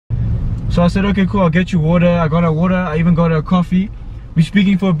So I said, okay, cool, I'll get you water. I got her water, I even got her coffee. We're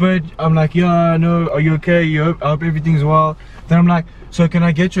speaking for a bit. I'm like, yeah, no, are you okay? I hope everything's well. Then I'm like, so can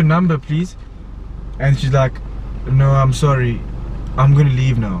I get your number, please? And she's like, no, I'm sorry, I'm gonna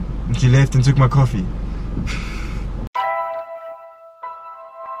leave now. And she left and took my coffee.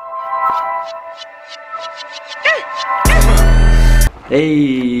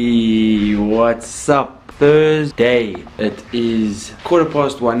 Hey, what's up? Thursday. It is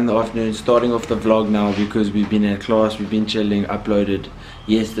 1:15 in the afternoon, starting off the vlog now because we've been at class, we've been chilling, uploaded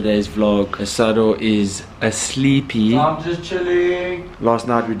yesterday's vlog. Asado is sleepy. I'm just chilling. Last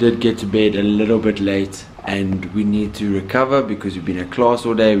night we did get to bed a little bit late and we need to recover because we've been at class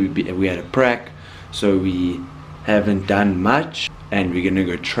all day. We had a prac, so we haven't done much and we're gonna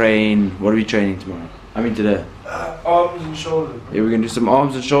go train. What are we training tomorrow? I mean today. Arms and shoulders. Yeah, we're gonna do some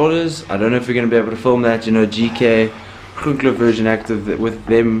arms and shoulders. I don't know if we're gonna be able to film that. You know, GK, Krunkler version active with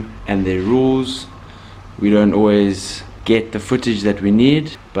them and their rules. We don't always get the footage that we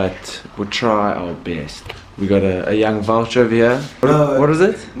need, but we'll try our best. We got a young vulture over here. What is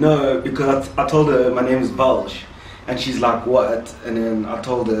it? No, because I told her my name is Vulch, and she's like, what? And then I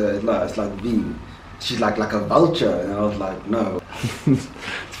told her it's like V. She's like a vulture, and I was like, no. It's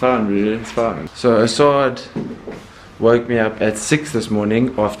fine, really. It's fine. So Assad woke me up at 6 this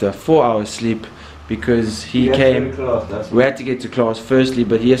morning after 4 hours sleep because he came. We had to get to class firstly,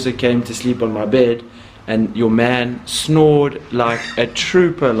 but he also came to sleep on my bed. And your man snored like a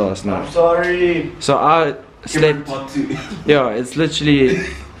trooper last night. I'm sorry. So I slept. Yeah, it's literally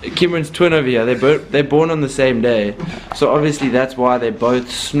Kimran's twin over here. They're born on the same day, so obviously that's why they both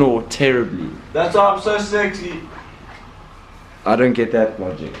snore terribly. That's why I'm so sexy. I don't get that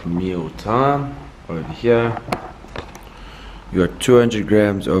logic. Meal time over here. You got 200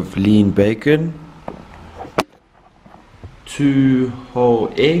 grams of lean bacon, 2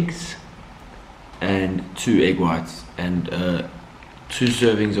 whole eggs, and 2 egg whites, and 2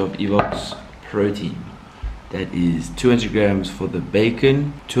 servings of Evox protein. That is 200 grams for the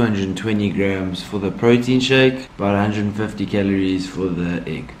bacon, 220 grams for the protein shake, about 150 calories for the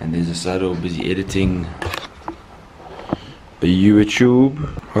egg. And there's Asado busy editing a YouTube.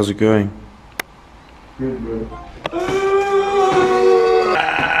 How's it going? Good, bro.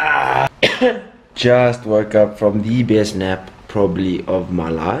 Just woke up from the best nap probably of my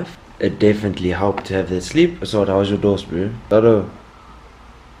life. It definitely helped to have that sleep. Asad, how's your dose, bro? Asad,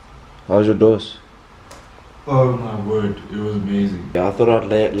 how's your dose? Oh my word, it was amazing. Yeah, I thought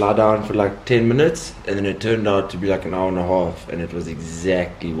I'd lie down for like 10 minutes and then it turned out to be like an hour and a half and it was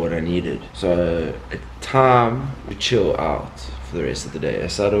exactly what I needed. So it's time to chill out for the rest of the day.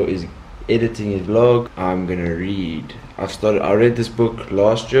 Asado is editing his vlog. I'm gonna read. I read this book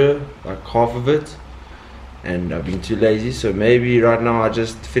last year, like half of it, and I've been too lazy, so maybe right now I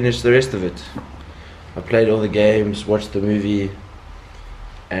just finish the rest of it. I played all the games, watched the movie,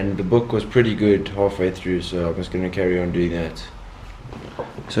 and the book was pretty good halfway through, so I'm just gonna carry on doing that.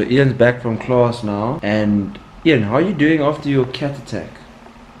 So Ian's back from class now, and Ian, how are you doing after your cat attack?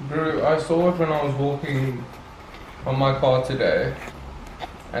 Bro, I saw it when I was walking on my car today,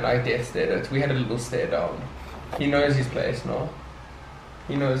 and I death stared it. We had a little stare down. He knows his place now.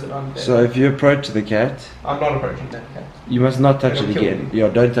 He knows that I'm dead. So if you approach the cat, I'm not approaching that cat. you must not touch It'll it kill again. me. Yeah,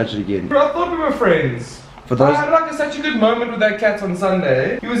 don't touch it again. Bro, I thought we were friends. For those, I had like such a good moment with that cat on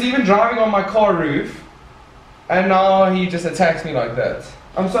Sunday. He was even driving on my car roof, and now he just attacks me like that.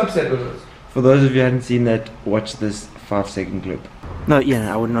 I'm so upset with it. for those of you who hadn't seen that, watch this 5-second clip. No, Ian,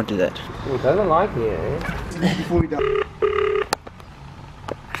 I would not do that. He doesn't like me, eh? Before we die.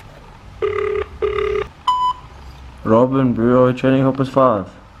 Robin, bro, training Hoppers 5.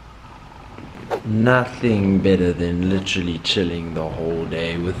 Nothing better than literally chilling the whole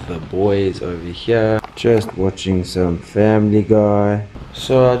day with the boys over here. Just watching some Family Guy.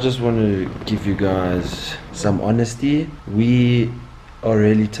 So I just want to give you guys some honesty. We are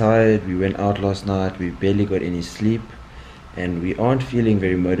really tired. We went out last night. We barely got any sleep. And we aren't feeling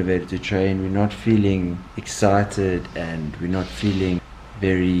very motivated to train. We're not feeling excited and we're not feeling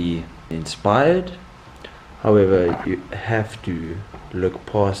very inspired. However, you have to look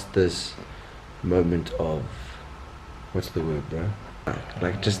past this moment of, what's the word, bro?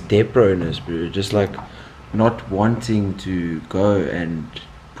 Like just deproness, bro. Just like not wanting to go and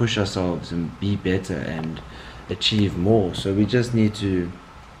push ourselves and be better and achieve more. So we just need to,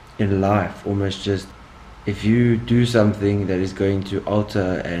 in life, almost just, if you do something that is going to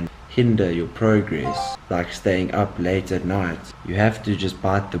alter and hinder your progress, like staying up late at night, you have to just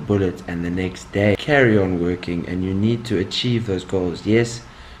bite the bullet and the next day carry on working, and you need to achieve those goals. Yes,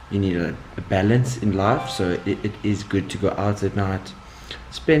 you need a balance in life, so it is good to go out at night,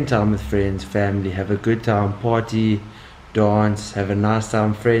 spend time with friends, family, have a good time, party, dance, have a nice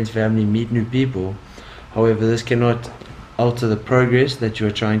time, friends, family, meet new people. However, this cannot alter the progress that you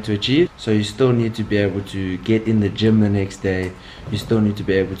are trying to achieve. So you still need to be able to get in the gym the next day. You still need to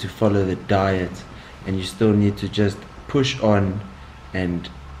be able to follow the diet, and you still need to just push on and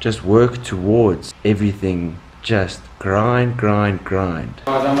just work towards everything. Just grind, grind, grind.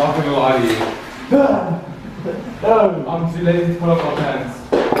 Guys, I'm not gonna lie to you. I'm too lazy to pull up my pants.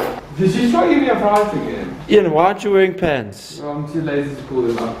 Did she try to give me a prize again? Ian, why aren't you wearing pants? I'm too lazy to pull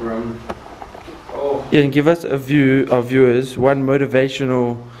them up, bro. Oh. Ian, give us our viewers, one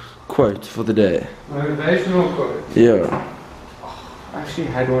motivational quote for the day. Motivational quote. Yeah. I actually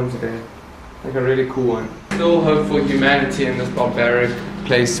had one today. Like a really cool one. Still hope for humanity in this barbaric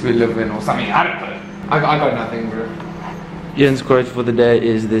place we live in or something. I don't know. I got nothing, bro. Ian's quote for the day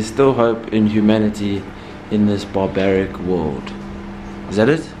is, "There's still hope in humanity in this barbaric world." Is that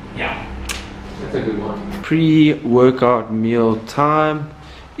it? Yeah. That's a good one. Pre-workout meal time.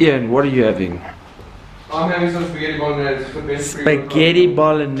 Ian, what are you having? I'm having some spaghetti bolognese for best Spaghetti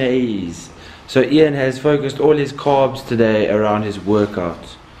bolognese. So Ian has focused all his carbs today around his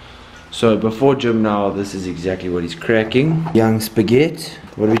workout. So before gym now, this is exactly what he's cracking. Young spaghetti.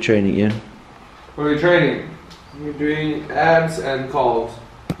 What are we training, Ian? What are we training? We're doing abs and calves.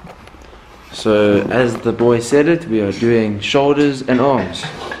 So as the boy said it, we are doing shoulders and arms.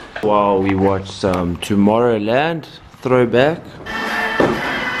 While we watch some Tomorrowland throwback.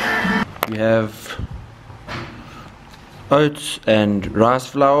 We have oats and rice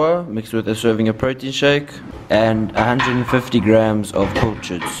flour mixed with a serving of protein shake and 150 grams of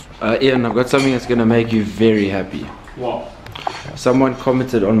pilchards. Ian, I've got something that's going to make you very happy. What? Someone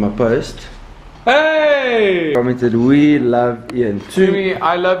commented on my post. Hey! Commented, "We love Ian." Tumi,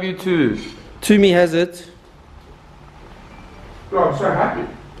 I love you too. Tumi has it. Bro, I'm so happy.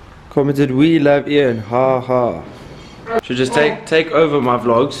 Commented, "We love Ian." Ha ha. Should just take over my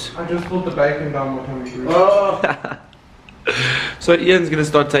vlogs. I just pulled the bacon down my tummy. Oh. So Ian's gonna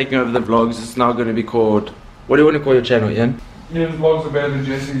start taking over the vlogs. It's now gonna be called. What do you want to call your channel, Ian? Ian's vlogs are better than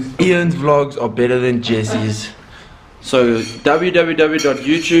Jesse's. Ian's vlogs are better than Jesse's. So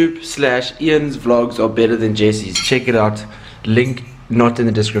www.youtube/Ian's vlogs are better than Jesse's. Check it out. Link not in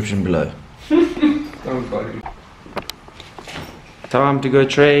the description below. Don't buddy. Time to go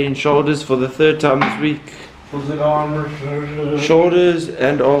train shoulders for the third time this week. Was it armor? Shoulders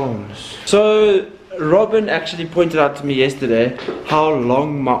and arms. So Robin actually pointed out to me yesterday how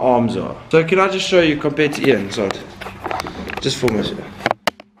long my arms are. So can I just show you compared to Ian? So just for me.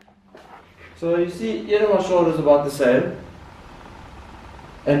 So you see, Ian and my shoulders about the same.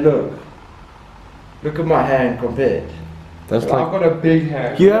 And look at my hand compared. That's I've got a big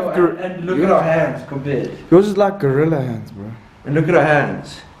hand. You have and look at our hands compared. yours is like gorilla hands, bro. And look at our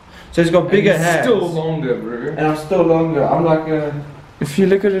hands. So he's got bigger And hands. still longer, bro. And I'm still longer. I'm like a If you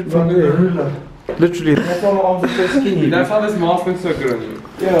look at it from there, gorilla. literally. That's why my arms are so skinny. That's how this mask looks so good on you.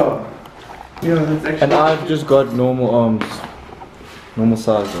 Yeah. Yeah, that's actually. And I've just got normal arms, normal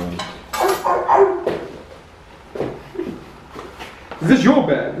size arms. Is this your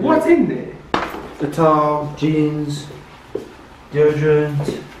bag? What's in there? The towel, jeans,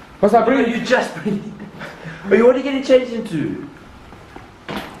 deodorant. What's that Bro, bring? you just bring. What are you getting changed into?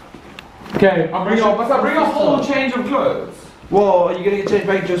 Okay, I'm bringing up. What's that? Bring a whole change of clothes. Whoa, are you gonna get changed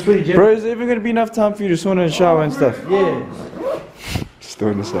back into a sweaty gym? Bro, is there even gonna be enough time for you to sauna and shower and stuff? Yes. Just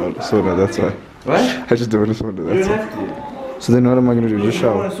doing the sauna, that's why. What? I just doing the sauna, You that's don't why. have to. So then what am I gonna do? If Just you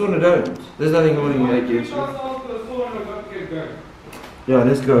don't shower? want to sauna, don't. There's nothing holding you against you. Yeah,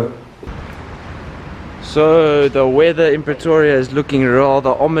 let's go. So the weather in Pretoria is looking rather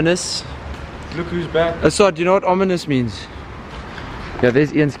ominous. Look who's back. Assad, do you know what ominous means? Yeah,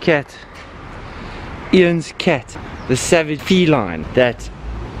 there's Ian's cat. Ian's cat. The savage feline that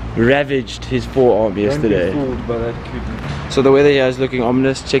ravaged his forearm yesterday. Don't be fooled by that cuteness. So the weather here is looking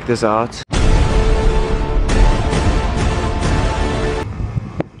ominous. Check this out.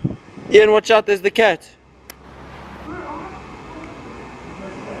 Ian, watch out, there's the cat.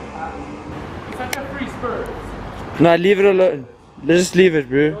 It's like a free spur. No, leave it alone. Let's just leave it,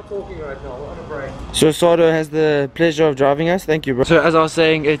 bro. I'm not talking right now. What a break. So Sado has the pleasure of driving us. Thank you, bro. So as I was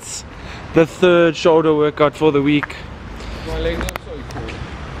saying, it's the third shoulder workout for the week. My legs are so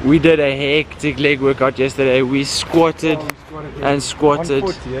cool. We did a hectic leg workout yesterday. We squatted and squatted.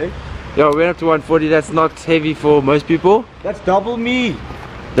 140, eh? Yeah, we went up to 140. That's not heavy for most people. That's double me.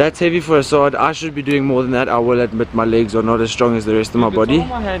 That's heavy for Assad. I should be doing more than that. I will admit my legs are not as strong as the rest of my body.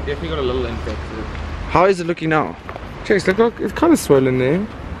 My hand definitely got a little infected. How is it looking now? Chase, look, it's kind of swollen there.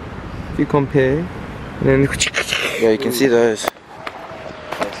 If you compare. And then Yeah, you can see those.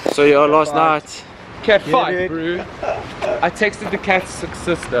 So yeah, last night. Cat fight, bro. I texted the cat's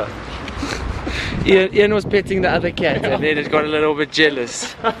sister. Ian was petting the other cat and then it got a little bit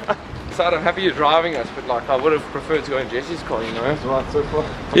jealous. So I'm happy you're driving us, but like I would have preferred to go in Jesse's car, you know. It's right so far.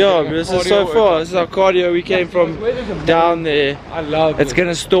 Yeah, this is so far. This is our cardio. We came from down there. I love it. It's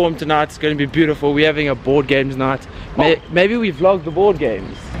gonna storm tonight. It's gonna be beautiful. We're having a board games night. Maybe we vlog the board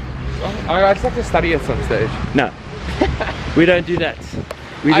games. I'd like to study at some stage. No, we don't do that.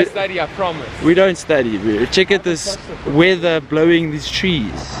 I study, I promise. We don't study, bro. Check out this weather blowing these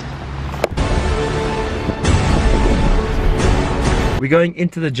trees. We're going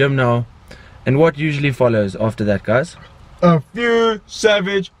into the gym now, and what usually follows after that, guys? A few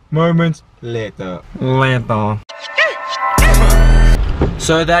savage moments later.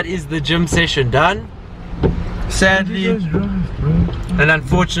 So that is the gym session done. Sadly and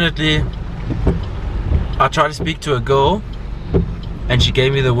unfortunately, I tried to speak to a girl and she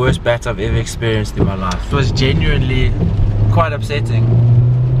gave me the worst bat I've ever experienced in my life. It was genuinely quite upsetting.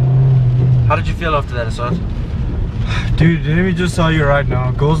 How did you feel after that, Assad? Dude, let me just tell you right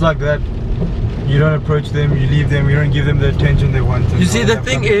now, girls like that, you don't approach them, you leave them, you don't give them the attention they want. You see, the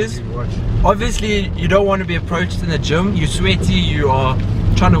thing is, obviously you don't want to be approached in the gym. You're sweaty, you are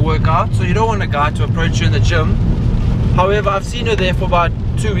trying to work out, so you don't want a guy to approach you in the gym. However, I've seen her there for about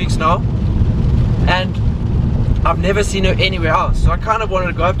 2 weeks now, and I've never seen her anywhere else. So I kind of wanted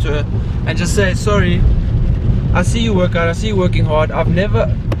to go up to her and just say, sorry, I see you work out, I see you working hard. I've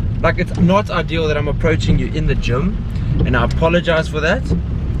never, like, it's not ideal that I'm approaching you in the gym, and I apologize for that.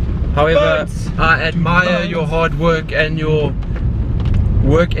 However, I admire your hard work and your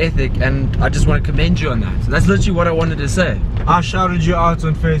work ethic, and I just want to commend you on that. So that's literally what I wanted to say. I shouted you out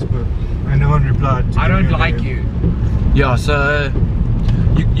on Facebook and no one replied. I don't like you. Yeah, so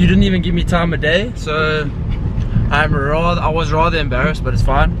you didn't even give me time of day, so I was rather embarrassed, but it's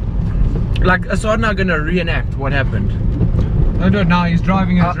fine. Like, so I'm not gonna reenact what happened. No, do it now. He's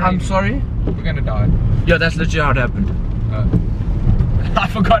driving a dream. I'm sorry. We're gonna die. Yeah, that's literally how it happened. I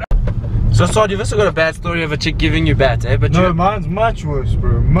forgot. So Assad, you've also got a bad story of a chick giving you bat, eh? But no, mine's much worse,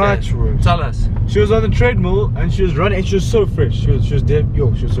 bro. Much worse. Tell us. She was on the treadmill and she was running and she was so fresh. She was dead.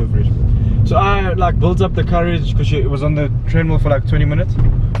 Yo, she was so fresh, bro. So I like built up the courage because it was on the treadmill for like 20 minutes.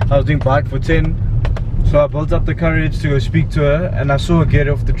 I was doing bike for 10. So I built up the courage to go speak to her, and I saw her get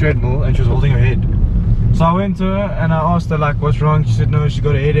off the treadmill and she was holding her head. So I went to her and I asked her like, what's wrong? She said no, she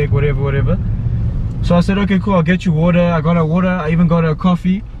got a headache, whatever. So I said, okay, cool, I'll get you water. I got her water, I even got her a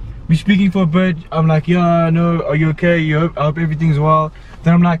coffee. We're speaking for a bit. I'm like, yeah, no, are you okay? I hope everything's well.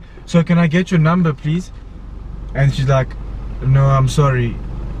 Then I'm like, so can I get your number, please? And she's like, no, I'm sorry,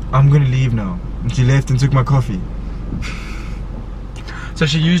 I'm gonna leave now. And she left and took my coffee. So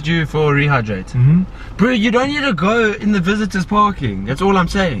she used you for rehydrate. Bro, you don't need to go in the visitors parking. That's all I'm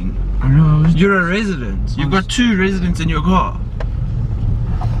saying. I know. You're a resident. You've got 2 residents in your car.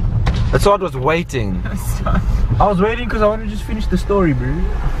 Assad was waiting. I was waiting because I wanted to just finish the story, bro.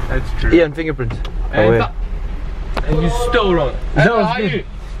 That's true. Ian, fingerprint. And you still wrong. That was How are good. you?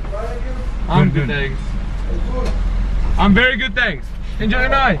 I'm good, thanks. I'm very good, thanks. Enjoy your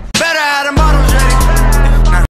night. Better have a model, Jake.